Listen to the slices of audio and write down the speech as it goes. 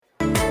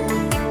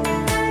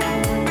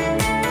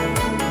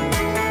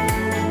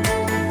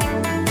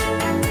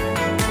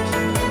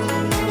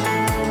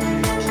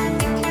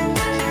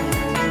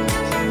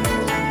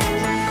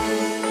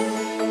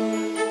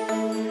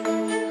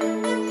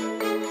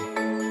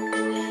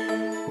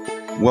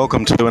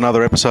Welcome to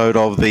another episode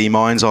of the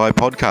Mind's Eye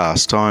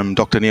podcast. I'm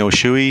Dr. Neil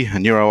Shuey, a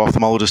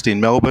neuro-ophthalmologist in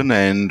Melbourne,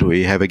 and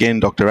we have again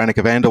Dr.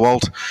 Annika van der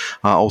Walt,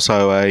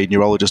 also a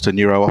neurologist and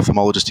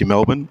neuro-ophthalmologist in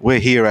Melbourne. We're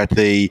here at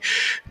the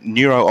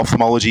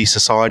Neuro-Ophthalmology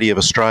Society of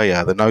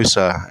Australia, the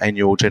NOSA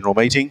annual general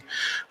meeting,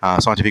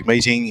 scientific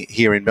meeting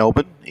here in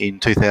Melbourne in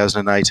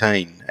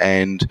 2018,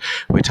 and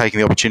we're taking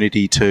the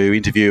opportunity to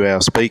interview our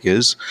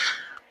speakers.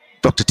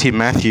 Dr. Tim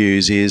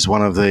Matthews is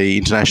one of the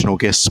international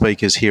guest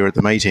speakers here at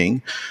the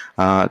meeting.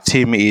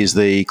 Tim is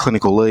the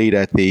clinical lead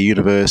at the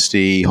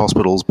University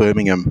Hospital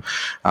Birmingham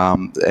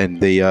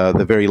and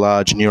the very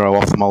large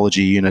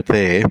neuro-ophthalmology unit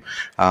there.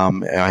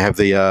 I have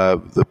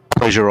the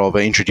pleasure of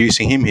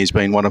introducing him. He's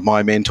been one of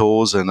my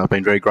mentors, and I've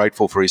been very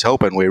grateful for his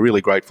help, and we're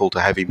really grateful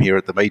to have him here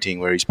at the meeting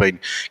where he's been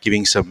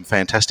giving some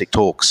fantastic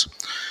talks.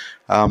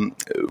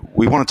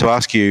 We wanted to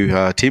ask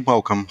you, Tim,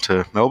 welcome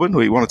to Melbourne.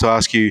 We wanted to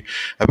ask you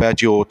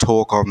about your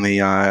talk on the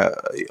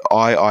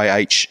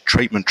IIH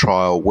treatment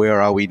trial. Where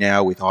are we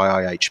now with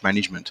IIH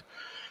management?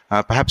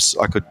 Perhaps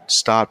I could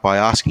start by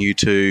asking you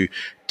to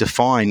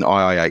define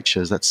IIH,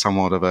 as that's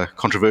somewhat of a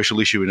controversial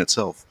issue in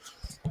itself.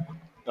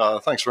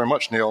 Thanks very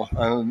much, Neil.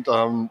 And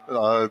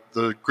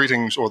the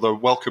greetings or the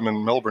welcome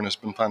in Melbourne has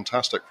been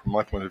fantastic from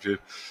my point of view.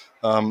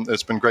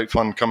 It's been great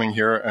fun coming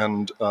here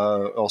and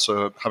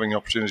also having the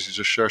opportunity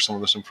to share some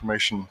of this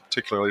information,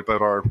 particularly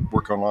about our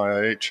work on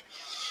IIH.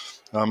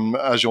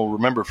 As you'll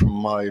remember from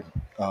my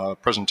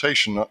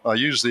presentation, I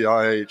use the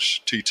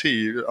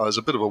IIHTT as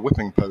a bit of a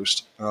whipping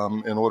post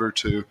in order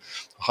to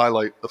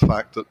highlight the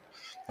fact that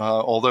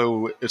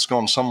although it's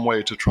gone some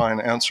way to try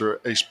and answer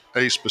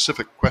a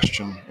specific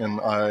question in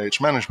IIH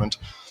management,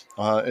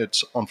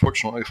 it's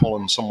unfortunately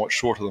fallen somewhat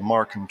short of the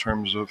mark in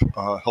terms of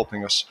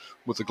helping us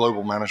with the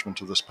global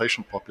management of this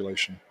patient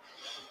population.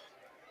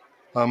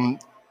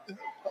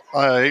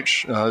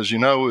 IIH, as you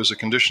know, is a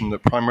condition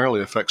that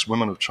primarily affects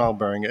women of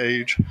childbearing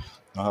age.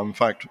 In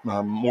fact,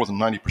 more than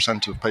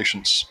 90% of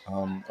patients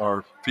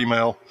are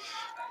female,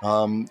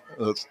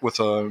 with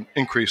an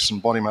increase in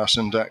body mass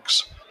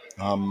index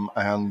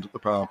and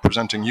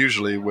presenting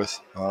usually with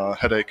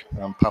headache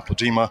and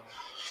papilledema.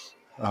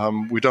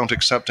 We don't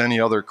accept any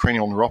other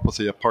cranial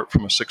neuropathy apart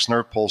from a sixth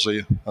nerve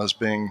palsy as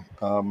being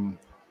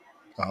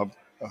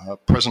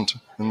present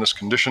in this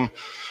condition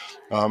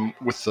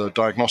with the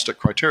diagnostic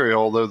criteria,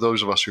 although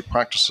those of us who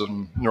practice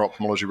in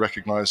neuro-ophthalmology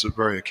recognize that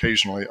very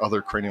occasionally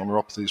other cranial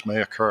neuropathies may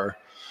occur.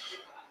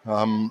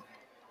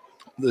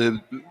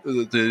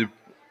 The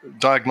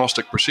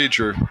diagnostic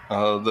procedure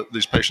that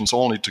these patients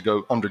all need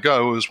to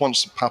undergo is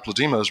once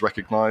papilledema is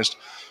recognized,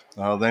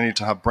 they need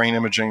to have brain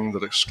imaging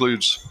that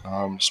excludes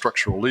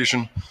structural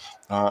lesion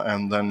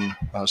and then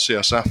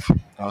CSF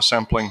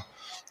sampling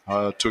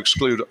to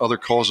exclude other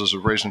causes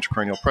of raised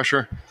intracranial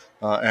pressure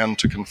and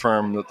to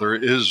confirm that there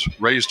is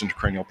raised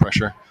intracranial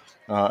pressure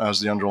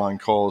as the underlying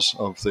cause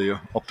of the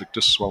optic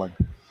disc swelling.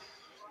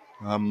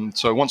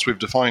 So once we've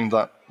defined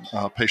that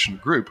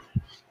patient group,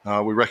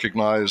 we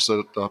recognize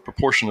that a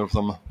proportion of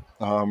them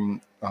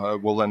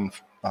will then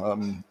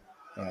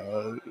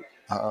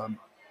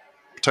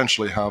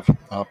potentially have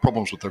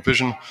problems with their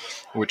vision,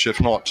 which if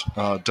not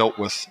dealt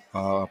with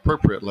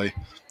appropriately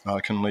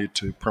can lead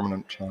to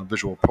permanent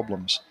visual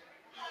problems.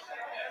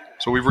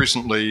 So we've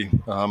recently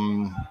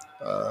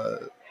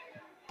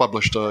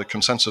published a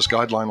consensus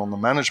guideline on the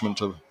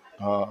management of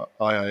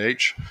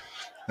IIH,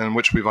 in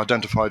which we've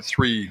identified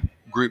three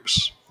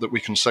groups that we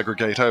can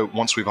segregate out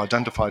once we've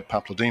identified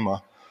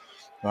papilledema.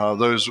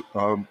 Those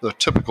are the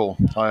typical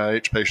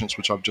IIH patients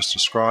which I've just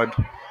described.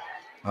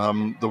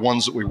 The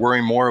ones that we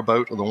worry more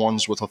about are the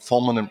ones with a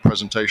fulminant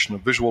presentation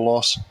of visual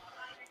loss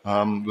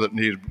that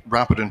need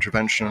rapid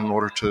intervention in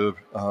order to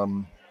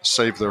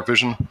save their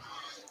vision.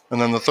 And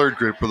then the third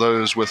group are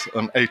those with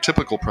an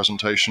atypical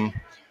presentation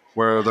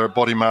where their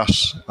body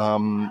mass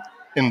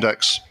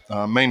index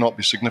may not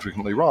be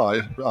significantly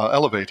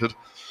elevated.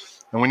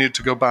 And we need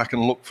to go back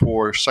and look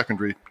for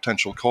secondary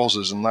potential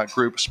causes in that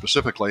group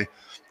specifically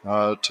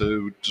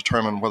to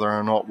determine whether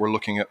or not we're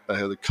looking at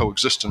the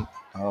coexistent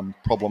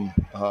problem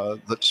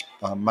that's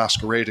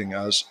masquerading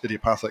as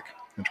idiopathic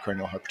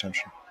intracranial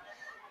hypertension.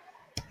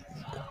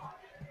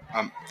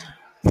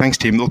 Thanks,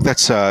 Tim. Look,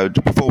 that's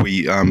before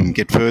we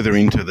get further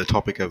into the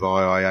topic of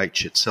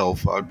IIH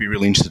itself, I'd be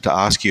really interested to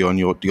ask you on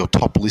your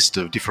top list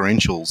of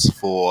differentials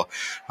for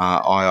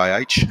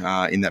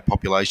IIH in that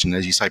population,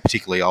 as you say,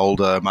 particularly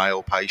older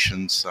male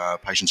patients,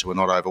 patients who are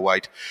not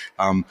overweight.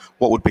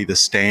 What would be the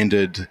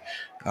standard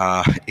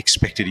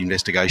expected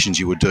investigations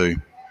you would do?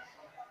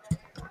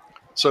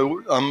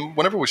 So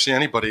whenever we see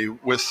anybody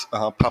with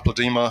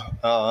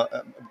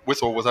papilledema,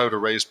 with or without a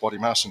raised body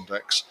mass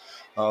index,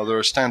 there are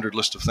a standard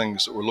list of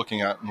things that we're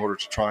looking at in order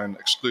to try and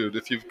exclude.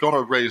 If you've got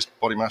a raised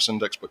body mass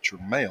index but you're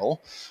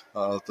male,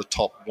 the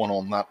top one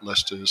on that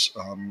list is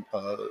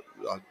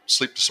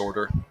sleep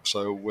disorder,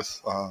 so with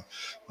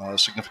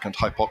significant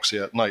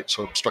hypoxia at night,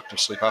 so obstructive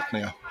sleep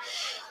apnea.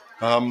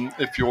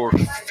 If you're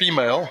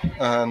female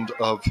and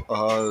of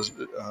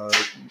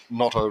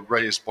not a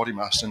raised body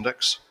mass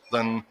index,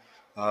 then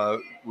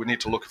we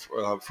need to look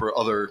for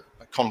other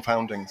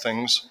confounding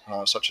things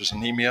such as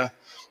anemia,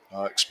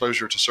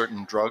 exposure to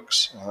certain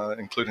drugs,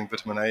 including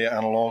vitamin A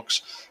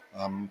analogs,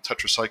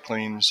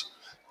 tetracyclines.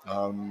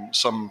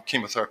 Some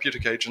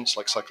chemotherapeutic agents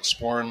like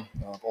cyclosporin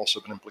have also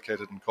been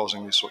implicated in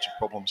causing these sorts of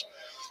problems.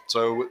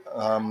 So,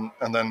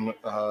 and then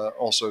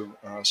also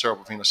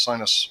cerebral venous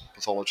sinus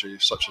pathology,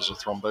 such as a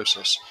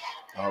thrombosis,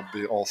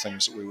 be all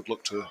things that we would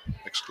look to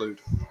exclude.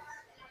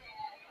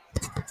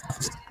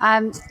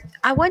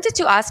 I wanted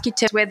to ask you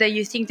whether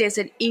you think there's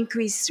an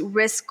increased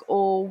risk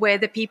or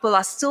whether people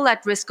are still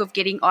at risk of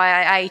getting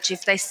IIH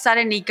if they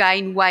suddenly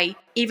gain weight,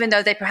 even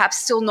though they're perhaps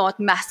still not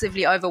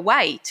massively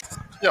overweight.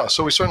 Yeah,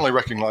 so we certainly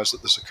recognize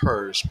that this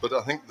occurs, but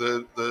I think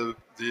the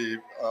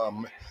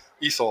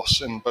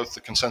ethos in both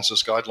the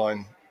consensus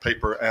guideline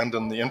paper and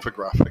in the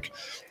infographic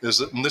is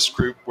that in this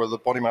group where the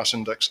body mass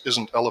index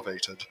isn't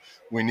elevated,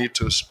 we need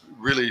to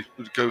really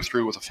go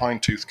through with a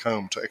fine-tooth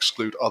comb to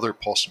exclude other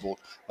possible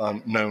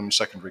known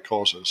secondary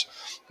causes.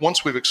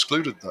 Once we've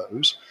excluded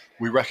those,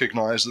 we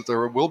recognize that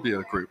there will be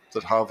a group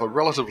that have a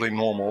relatively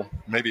normal,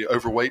 maybe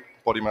overweight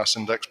body mass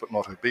index but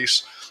not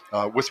obese,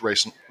 with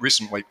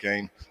recent weight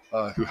gain,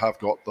 who have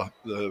got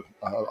the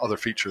other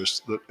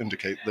features that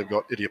indicate they've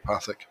got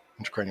idiopathic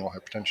intracranial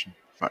hypertension.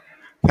 Right.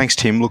 Thanks,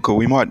 Tim. Look,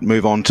 we might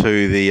move on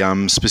to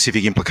the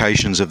specific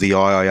implications of the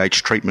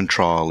IIH treatment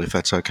trial, if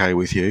that's okay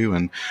with you.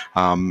 And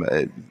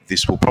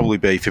this will probably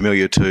be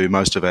familiar to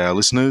most of our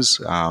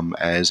listeners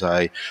as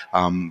a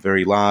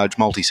very large,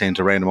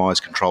 multi-centre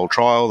randomised controlled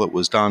trial that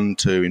was done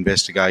to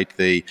investigate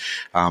the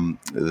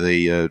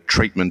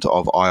treatment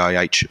of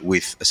IIH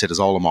with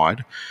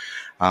acetazolamide.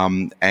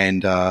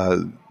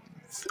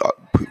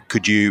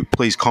 Could you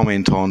please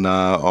comment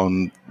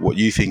on what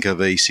you think are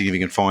the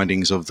significant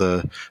findings of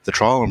the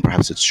trial and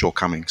perhaps its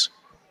shortcomings?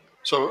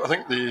 So I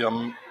think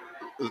the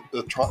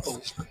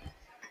trial,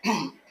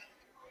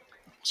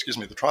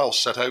 the trial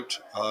set out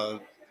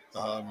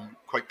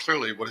quite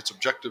clearly what its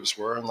objectives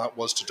were, and that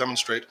was to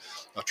demonstrate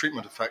a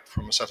treatment effect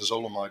from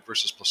acetazolamide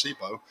versus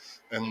placebo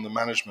in the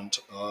management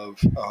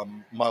of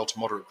mild to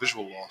moderate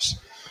visual loss.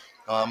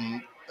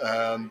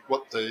 And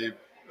what they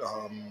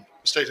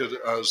stated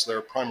as their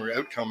primary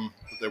outcome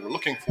that they were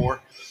looking for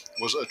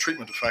was a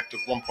treatment effect of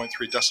 1.3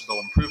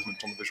 decibel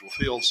improvement on the visual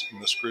fields in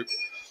this group.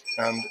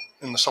 And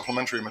in the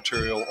supplementary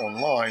material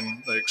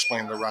online, they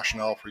explained the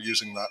rationale for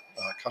using that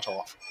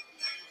cutoff.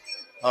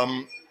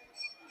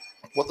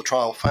 What the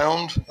trial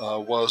found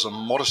was a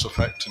modest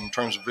effect in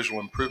terms of visual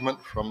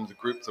improvement from the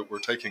group that were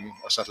taking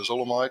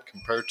acetazolamide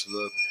compared to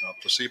the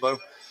placebo.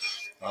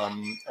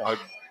 I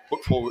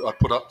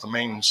put up the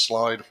main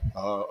slide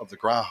of the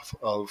graph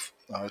of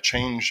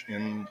change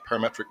in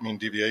parametric mean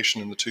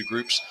deviation in the two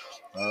groups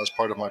as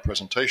part of my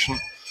presentation,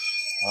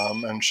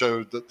 and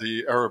showed that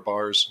the error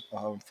bars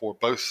for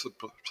both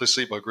the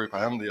placebo group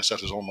and the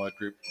acetazolamide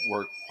group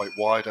were quite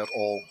wide at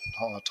all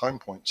time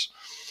points.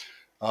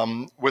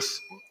 With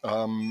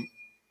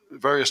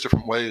various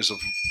different ways of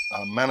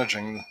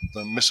managing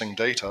the missing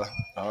data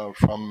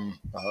from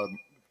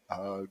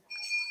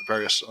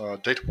various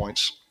data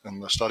points in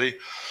the study,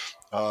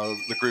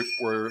 the group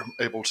were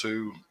able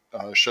to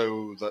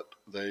show that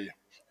the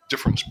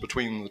difference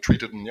between the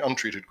treated and the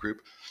untreated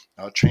group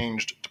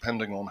changed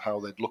depending on how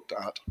they'd looked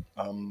at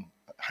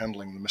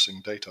handling the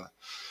missing data.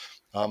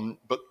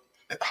 But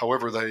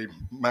however they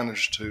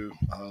managed to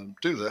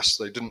do this,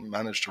 they didn't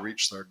manage to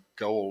reach their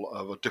goal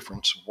of a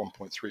difference of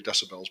 1.3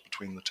 decibels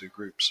between the two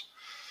groups.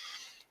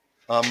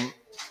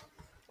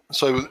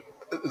 So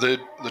the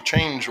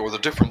change or the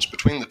difference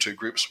between the two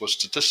groups was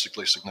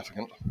statistically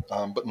significant,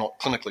 but not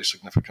clinically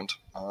significant,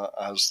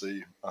 as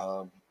the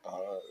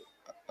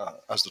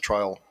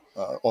trial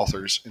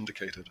authors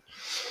indicated.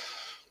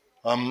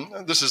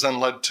 This has then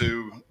led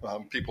to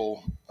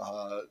people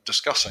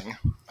discussing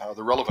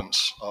the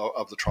relevance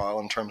of the trial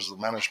in terms of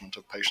the management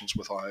of patients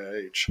with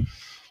IIH.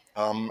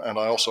 And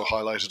I also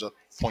highlighted a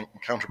point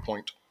and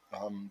counterpoint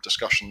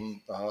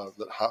discussion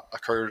that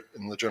occurred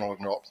in the Journal of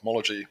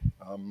Neuro-ophthalmology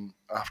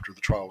after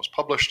the trial was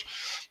published,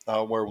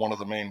 where one of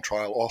the main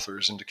trial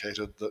authors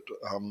indicated that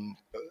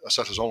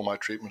acetazolamide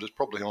treatment is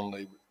probably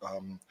only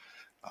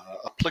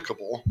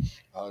applicable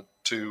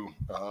to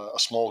a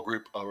small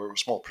group or a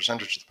small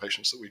percentage of the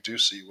patients that we do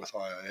see with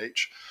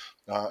IIH,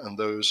 and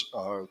those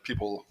are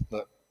people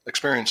that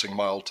experiencing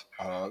mild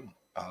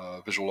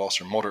visual loss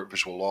or moderate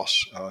visual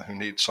loss who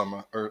need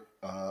some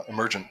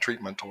emergent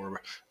treatment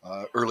or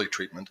early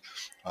treatment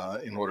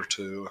in order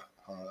to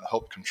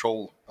help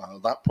control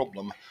that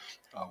problem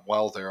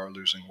while they are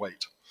losing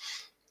weight.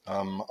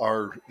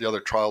 The other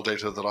trial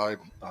data that I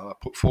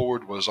put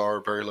forward was our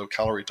very low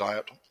calorie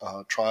diet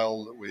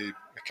trial that we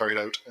carried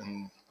out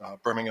in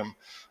Birmingham,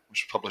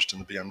 which was published in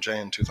the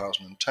BMJ in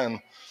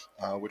 2010,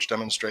 which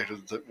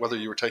demonstrated that whether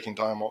you were taking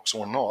Diamox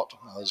or not,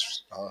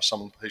 as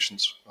some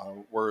patients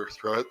were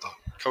throughout the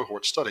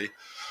cohort study,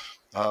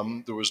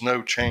 there was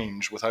no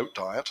change without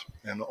diet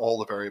in all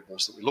the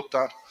variables that we looked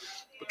at.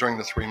 But during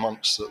the 3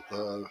 months that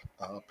the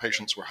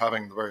patients were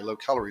having the very low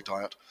calorie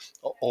diet,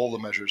 all the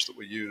measures that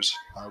we use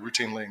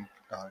routinely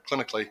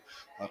clinically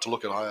to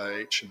look at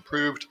IIH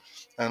improved.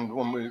 And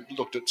when we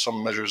looked at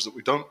some measures that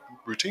we don't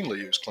routinely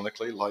use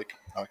clinically, like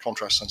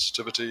contrast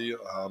sensitivity,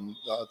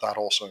 that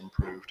also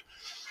improved.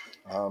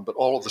 But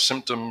all of the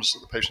symptoms that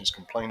the patients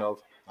complain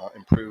of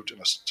improved in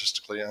a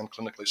statistically and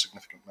clinically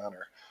significant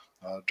manner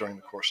during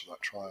the course of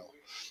that trial.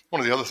 One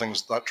of the other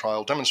things that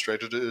trial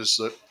demonstrated is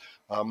that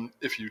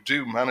if you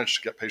do manage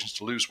to get patients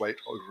to lose weight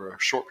over a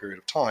short period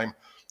of time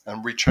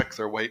and recheck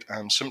their weight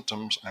and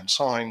symptoms and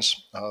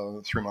signs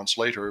 3 months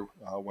later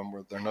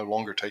when they're no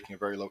longer taking a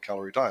very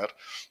low-calorie diet,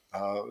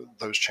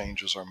 those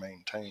changes are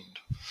maintained.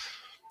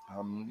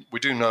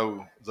 We do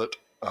know that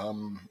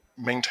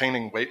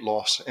maintaining weight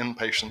loss in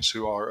patients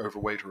who are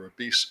overweight or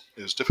obese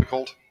is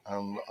difficult,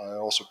 and I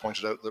also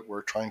pointed out that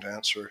we're trying to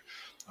answer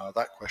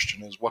that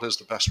question: is what is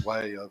the best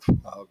way of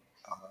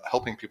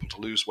helping people to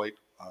lose weight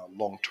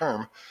long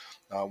term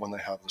when they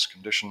have this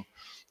condition?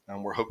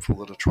 And we're hopeful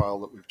that a trial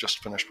that we've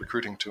just finished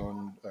recruiting to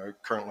and are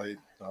currently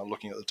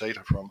looking at the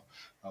data from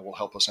will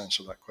help us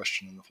answer that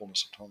question in the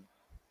fullness of time.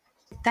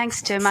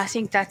 Thanks, Tim. I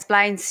think that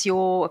explains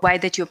your way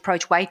that you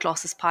approach weight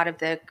loss as part of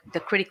the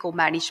critical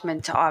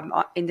management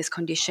in this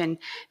condition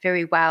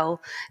very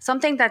well.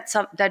 Something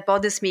that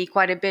bothers me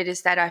quite a bit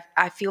is that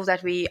I feel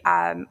that we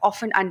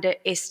often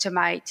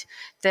underestimate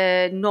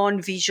the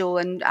non-visual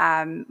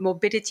and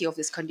morbidity of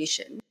this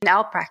condition. In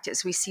our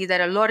practice, we see that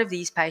a lot of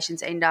these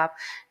patients end up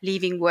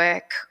leaving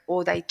work,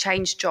 or they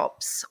change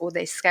jobs, or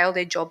they scale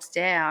their jobs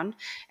down,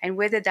 and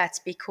whether that's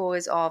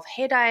because of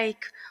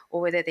headache or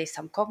whether there's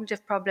some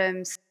cognitive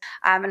problems.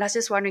 And I was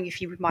just wondering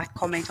if you might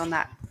comment on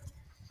that.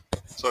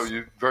 So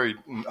you very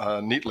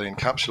neatly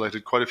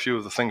encapsulated quite a few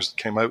of the things that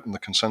came out in the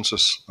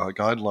consensus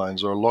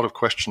guidelines. There are a lot of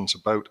questions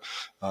about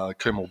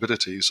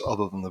comorbidities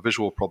other than the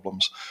visual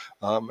problems.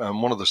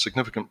 And one of the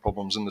significant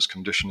problems in this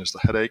condition is the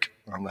headache.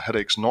 And the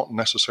headache's not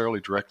necessarily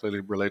directly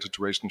related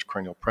to raised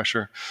intracranial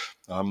pressure.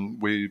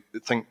 We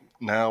think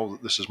now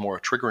that this is more a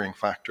triggering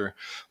factor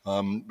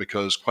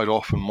because quite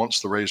often once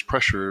the raised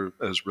pressure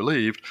is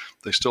relieved,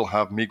 they still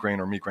have migraine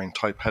or migraine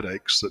type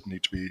headaches that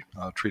need to be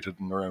treated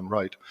in their own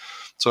right.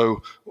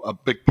 So a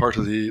big part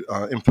of the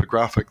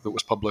infographic that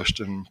was published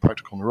in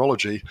Practical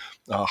Neurology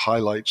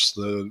highlights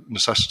the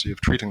necessity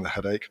of treating the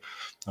headache.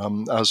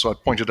 As I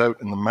pointed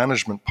out in the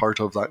management part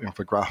of that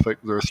infographic,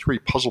 there are 3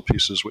 puzzle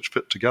pieces which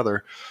fit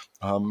together,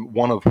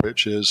 one of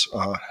which is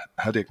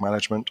headache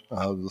management,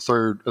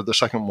 the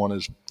second one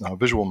is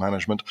visual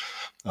management,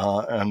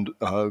 and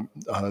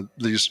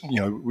these,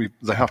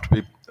 they have to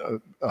be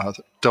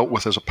dealt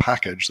with as a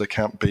package. They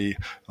can't be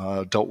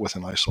dealt with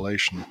in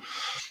isolation.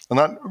 And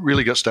that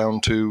really gets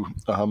down to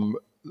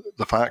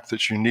the fact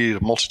that you need a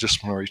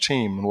multidisciplinary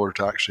team in order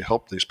to actually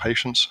help these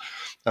patients.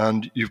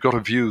 And you've got to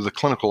view the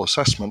clinical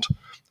assessment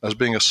as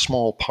being a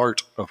small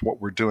part of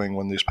what we're doing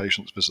when these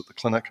patients visit the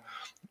clinic,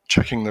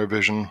 checking their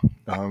vision,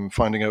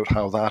 finding out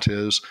how that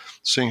is,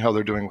 seeing how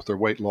they're doing with their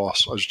weight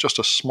loss is just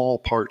a small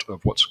part of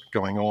what's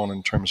going on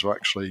in terms of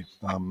actually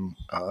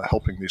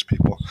helping these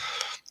people.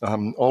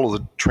 All of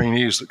the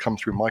trainees that come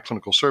through my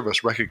clinical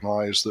service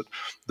recognize that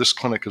this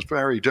clinic is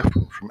very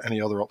different from any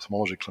other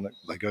ophthalmology clinic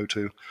they go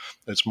to.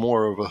 It's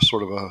more of a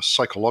sort of a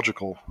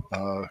psychological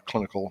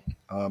clinical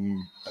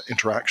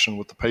interaction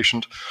with the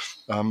patient.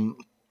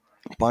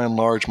 By and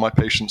large, my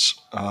patients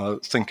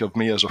think of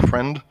me as a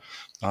friend,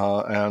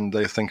 and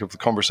they think of the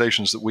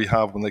conversations that we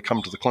have when they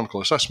come to the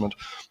clinical assessment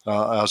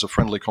as a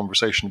friendly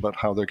conversation about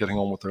how they're getting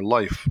on with their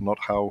life, not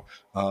how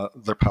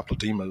their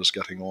papilledema is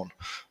getting on.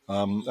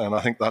 And I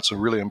think that's a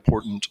really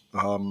important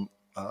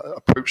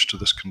approach to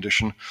this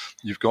condition.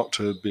 You've got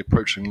to be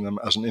approaching them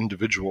as an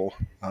individual,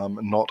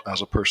 not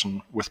as a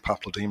person with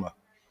papilledema.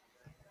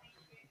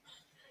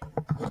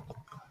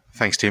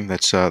 Thanks, Tim.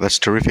 That's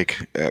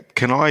terrific.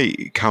 Can I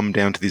come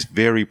down to this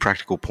very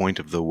practical point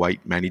of the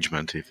weight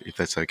management, if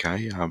that's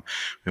okay?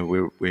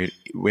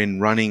 When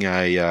running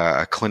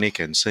a clinic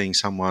and seeing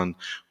someone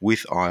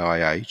with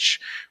IIH,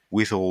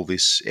 with all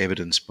this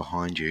evidence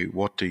behind you,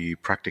 what do you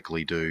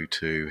practically do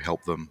to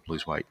help them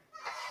lose weight?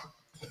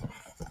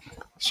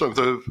 So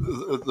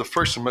the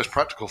first and most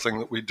practical thing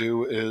that we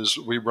do is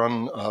we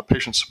run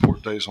patient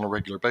support days on a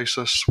regular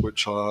basis,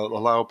 which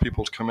allow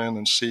people to come in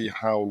and see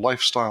how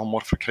lifestyle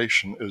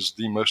modification is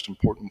the most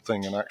important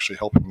thing in actually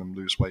helping them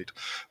lose weight.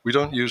 We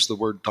don't use the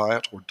word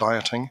diet or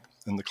dieting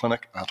in the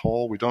clinic at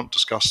all. We don't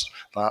discuss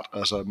that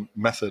as a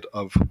method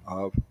of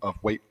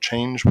weight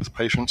change with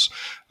patients.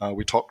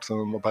 We talk to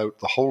them about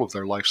the whole of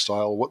their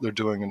lifestyle, what they're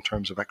doing in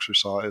terms of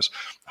exercise,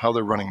 how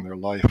they're running their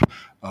life,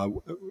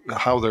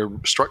 how they're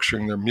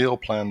structuring their meal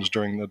plans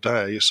during the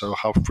day, so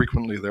how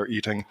frequently they're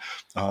eating,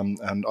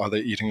 and are they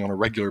eating on a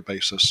regular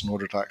basis in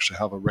order to actually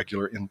have a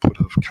regular input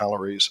of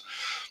calories.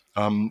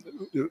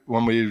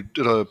 When we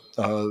did a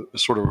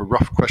sort of a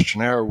rough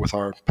questionnaire with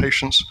our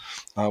patients,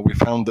 we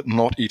found that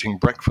not eating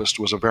breakfast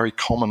was a very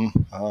common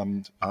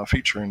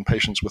feature in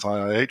patients with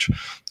IIH,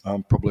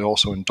 probably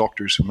also in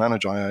doctors who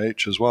manage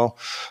IIH as well.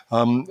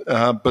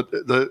 But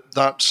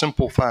that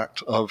simple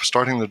fact of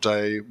starting the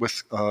day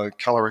with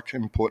caloric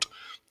input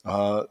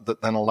that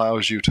then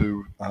allows you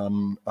to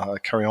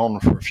carry on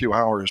for a few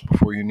hours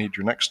before you need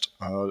your next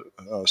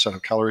set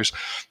of calories,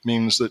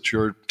 means that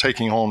you're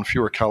taking on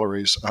fewer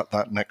calories at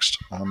that next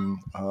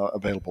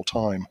available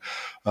time.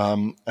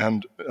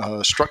 And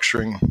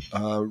structuring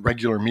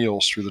regular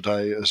meals through the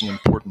day is an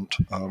important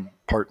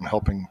part in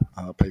helping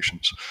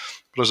patients.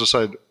 But as I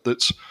said,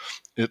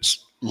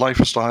 it's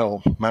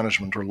lifestyle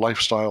management or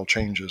lifestyle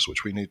changes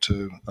which we need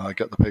to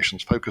get the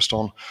patients focused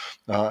on,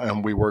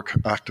 and we work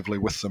actively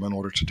with them in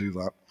order to do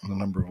that in a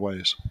number of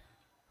ways.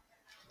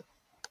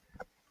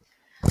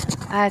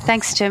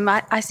 Thanks, Tim.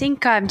 I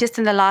think just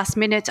in the last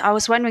minute, I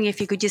was wondering if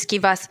you could just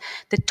give us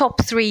the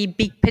top 3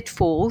 big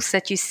pitfalls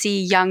that you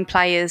see young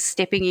players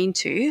stepping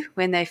into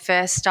when they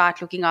first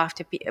start looking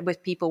after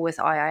with people with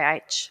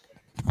IIH.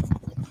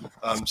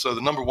 So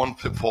the number 1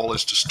 pitfall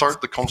is to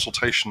start the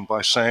consultation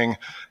by saying,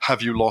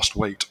 have you lost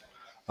weight?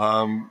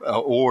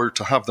 Or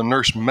to have the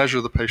nurse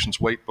measure the patient's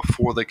weight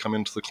before they come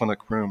into the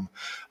clinic room.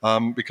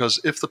 Because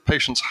if the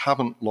patients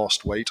haven't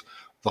lost weight,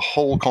 the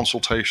whole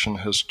consultation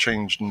has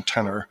changed in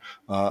tenor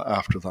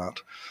after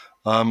that.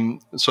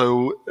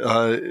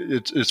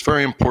 It's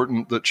very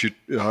important that you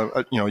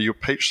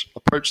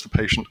approach the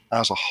patient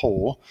as a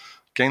whole,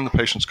 gain the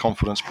patient's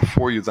confidence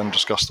before you then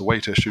discuss the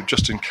weight issue,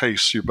 just in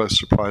case you're both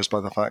surprised by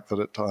the fact that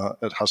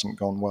it hasn't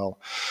gone well.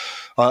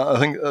 I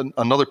think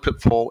another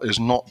pitfall is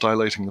not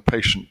dilating the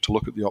patient to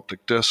look at the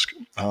optic disc,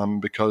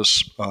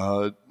 because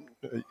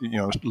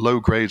low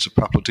grades of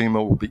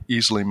papilledema will be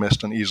easily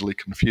missed and easily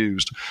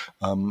confused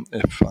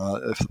if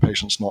the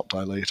patient's not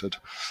dilated.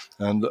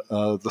 And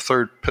the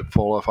third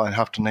pitfall, if I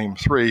have to name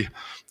 3,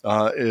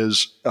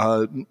 is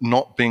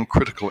not being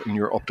critical in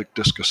your optic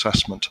disc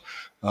assessment.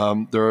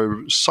 There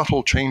are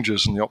subtle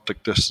changes in the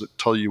optic disc that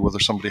tell you whether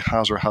somebody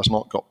has or has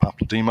not got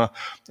papilledema,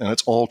 and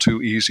it's all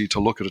too easy to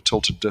look at a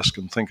tilted disc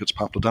and think it's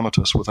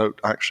papilledematus without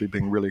actually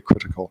being really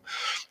critical.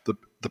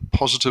 The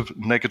positive,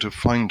 negative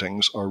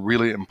findings are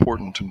really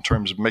important in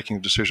terms of making a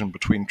decision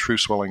between true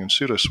swelling and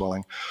pseudo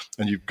swelling,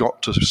 and you've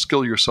got to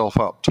skill yourself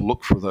up to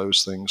look for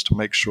those things to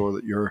make sure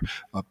that you're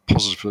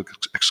positively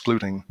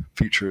excluding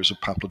features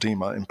of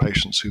papilledema in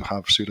patients who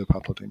have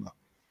pseudopapilledema.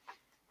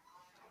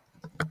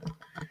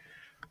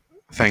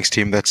 Thanks,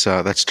 Tim. That's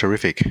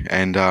terrific.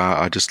 And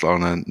I just,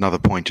 on another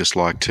point, just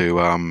like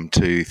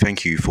to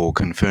thank you for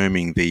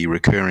confirming the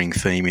recurring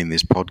theme in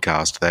this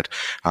podcast that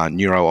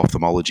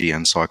neuro-ophthalmology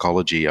and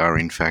psychology are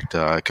in fact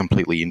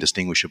completely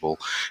indistinguishable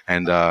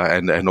and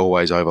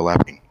always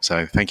overlapping.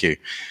 So thank you.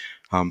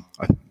 I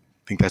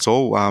think that's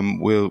all.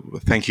 We'll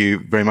thank you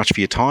very much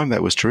for your time.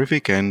 That was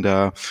terrific, and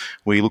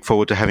we look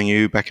forward to having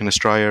you back in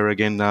Australia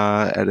again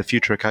at a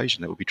future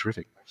occasion. That would be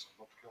terrific.